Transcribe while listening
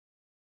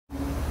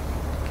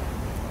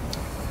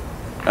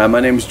My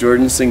name is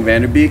Jordan Singh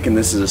Vanderbeek, and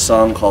this is a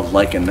song called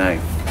Like a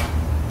Knife.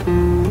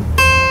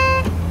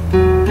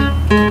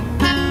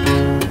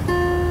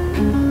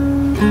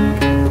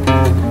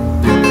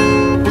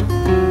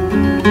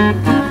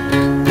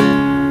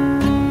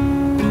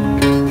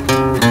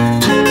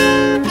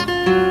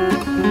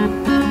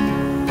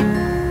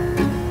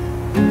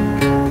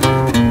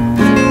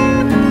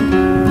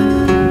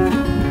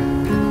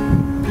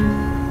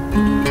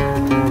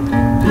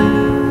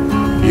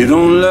 You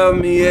don't love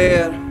me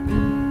yet.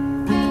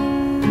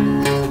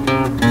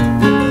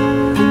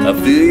 I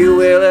feel you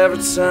well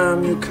every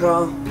time you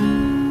call.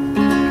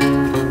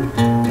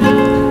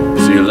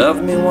 So you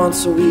love me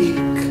once a week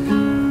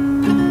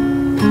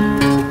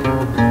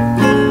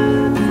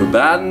for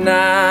about a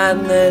night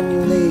and then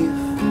you leave.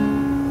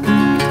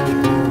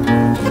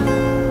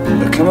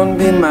 But come and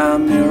be my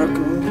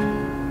miracle.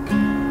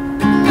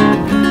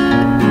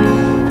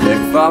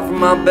 Take far from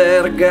my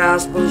bed a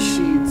gospel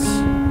sheets,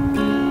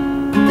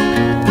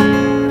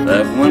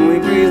 like when we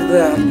breathe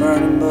that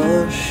burning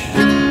bush.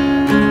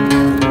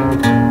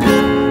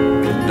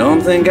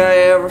 Don't think I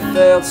ever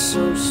felt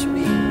so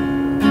sweet,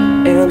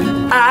 and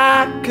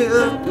I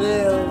could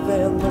live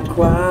in the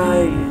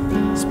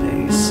quiet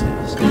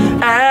spaces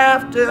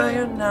after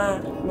your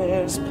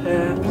nightmares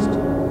passed.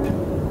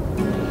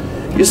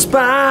 Your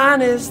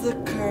spine is the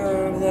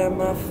curve that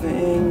my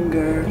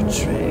finger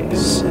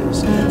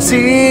traces.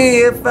 See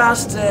if I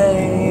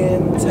stay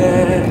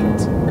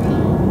intact.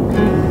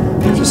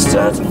 I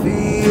start to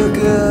feel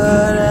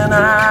good and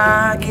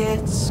I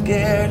get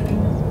scared.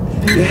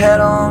 Your head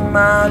on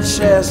my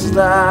chest is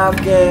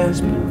like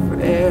gasping for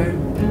air.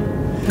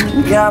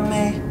 You got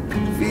me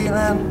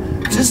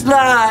feeling just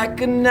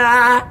like a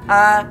knife.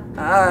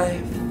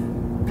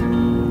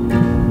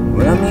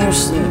 Well, I'm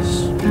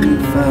useless when you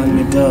find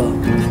me dull.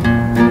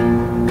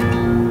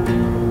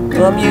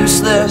 Well, I'm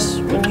useless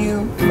when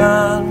you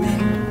find me.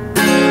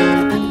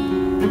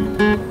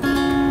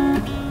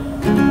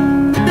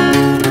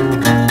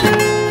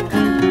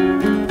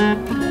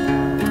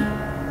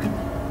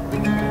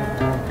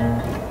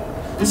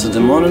 So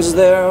the morning's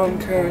their own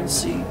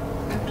currency.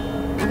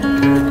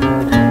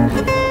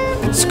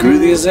 Screw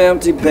these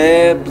empty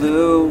bed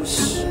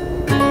blues,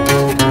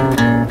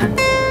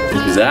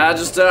 'cause I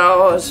just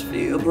always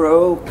feel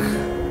broke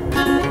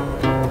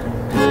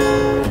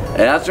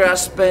after I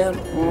spent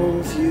one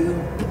with you.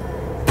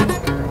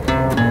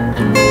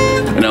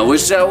 And I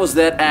wish I was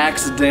that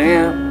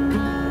accident,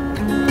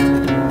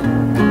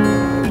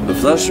 the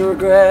flush of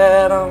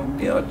regret on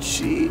your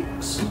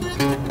cheeks,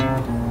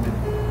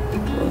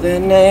 their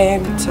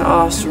name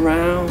tossed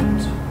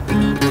around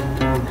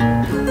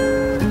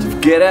to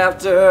forget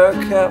after a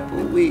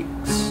couple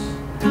weeks.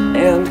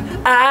 And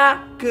I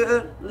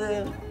could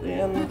live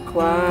in the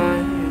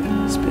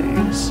quiet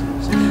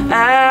spaces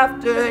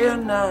after your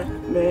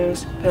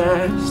nightmares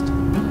passed.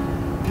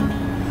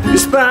 Your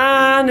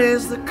spine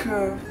is the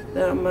curve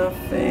that my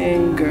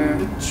finger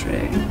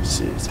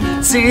traces.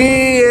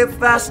 See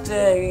if I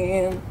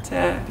stay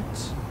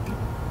intact.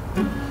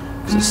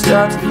 I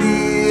start to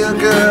feel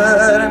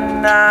good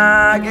and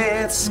I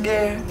get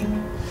scared.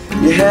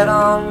 Your head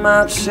on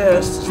my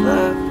chest is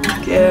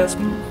like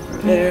gasping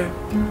for air.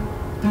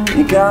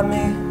 You got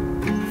me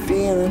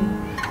feeling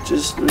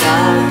just like a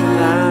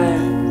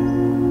knife.